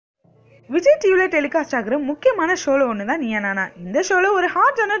விஜய் டிவில டெலிகாஸ்ட் ஆகிற முக்கியமான ஷோல ஒன்று தான் நீயா நானா. இந்த ஷோல ஒரு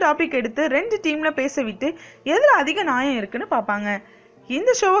ஹார்டான டாபிக் எடுத்து 2 டீம்ல பேச விட்டு எதுல அதிக நியாயம் இருக்குன்னு பார்ப்பாங்க.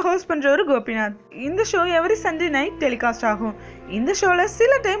 இந்த ஷோவை ஹோஸ்ட் பண்றவர் கோபிநாத். இந்த show every Sunday night telecast ஆகும். இந்த ஷோல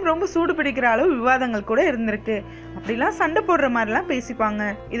சில டைம் ரொம்ப சூடு பிடிக்கிற அளவு விவாதங்கள் கூட இருந்திருக்கு. அப்படிலாம் சண்டை போடுற மாதிரிலாம் பேசிப்பாங்க.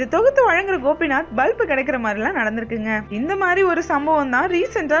 இதை தொகுத்து வழங்குற கோபிநாத் பல்பு கிடைக்கிற மாதிரிலாம் நடந்திருக்குங்க. இந்த மாதிரி ஒரு சம்பவம் தான்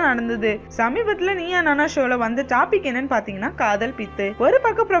ரீசெண்டா நடந்தது. சமீபத்துல நீயா நானா ஷோல வந்த டாபிக் என்னன்னு பாத்தீங்கன்னா காதல் பித்து. ஒரு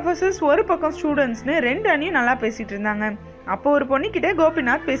பக்கம் ப்ரொஃபசர்ஸ் ஒரு பக்கம் ஸ்டூடெண்ட்ஸ்னு 2 அணியும் நல்லா பேசிட்டு இருந்தாங்க. அப்போ ஒரு பொண்ணுகிட்ட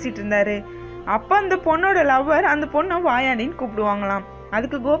கோபிநாத் பேசிட்டு இருந்தாரு. அப்ப அந்த பொண்ணோட லவ்வர் அந்த பொண்ணை வாயாடின்னு கூப்பிடுவாங்களாம்.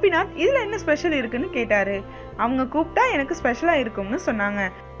 அதுக்கு கோபிநாத் இதுல என்ன ஸ்பெஷல் இருக்குன்னு கேட்டாரு. அவங்க கூப்பிட்டா எனக்கு ஸ்பெஷலா இருக்கும்னு சொன்னாங்க.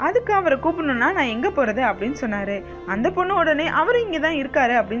 அதுக்கு அவரை கூப்பிடணும்னா நான் எங்க போறது அப்படின்னு சொன்னாரு. அந்த பொண்ணு உடனே அவரு இங்கதான்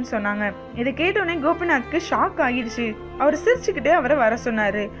இருக்காரு அப்படின்னு சொன்னாங்க. இதை கேட்டோடனே கோபிநாத்க்கு ஷாக் ஆகிடுச்சு. அவர் சிரிச்சுக்கிட்டே அவரை வர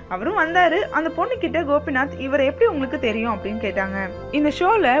சொன்னாரு. அவரும் வந்தாரு. அந்த பொண்ணு கிட்ட கோபிநாத் இவரை எப்படி உங்களுக்கு தெரியும் அப்படின்னு கேட்டாங்க. இந்த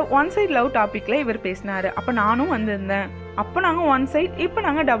ஷோல ஒன் சைட் லவ் டாபிக்ல இவர் பேசினாரு. அப்ப நானும் வந்திருந்தேன். அப்போ நாங்கள் ஒன் சைட், இப்போ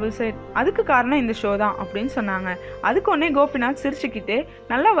நாங்கள் டபுள் சைட். அதுக்கு காரணம் இந்த ஷோ தான் அப்படின்னு சொன்னாங்க. அதுக்கு உடனே கோபிநாத் சிரிச்சுக்கிட்டு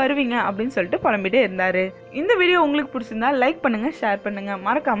நல்லா வருவீங்க அப்படின்னு சொல்லிட்டு புலம்பிட்டே இருந்தாரு. இந்த வீடியோ உங்களுக்கு பிடிச்சிருந்தா லைக் பண்ணுங்க, ஷேர் பண்ணுங்க,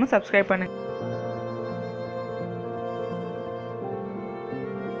 மறக்காம சப்ஸ்கிரைப் பண்ணுங்க.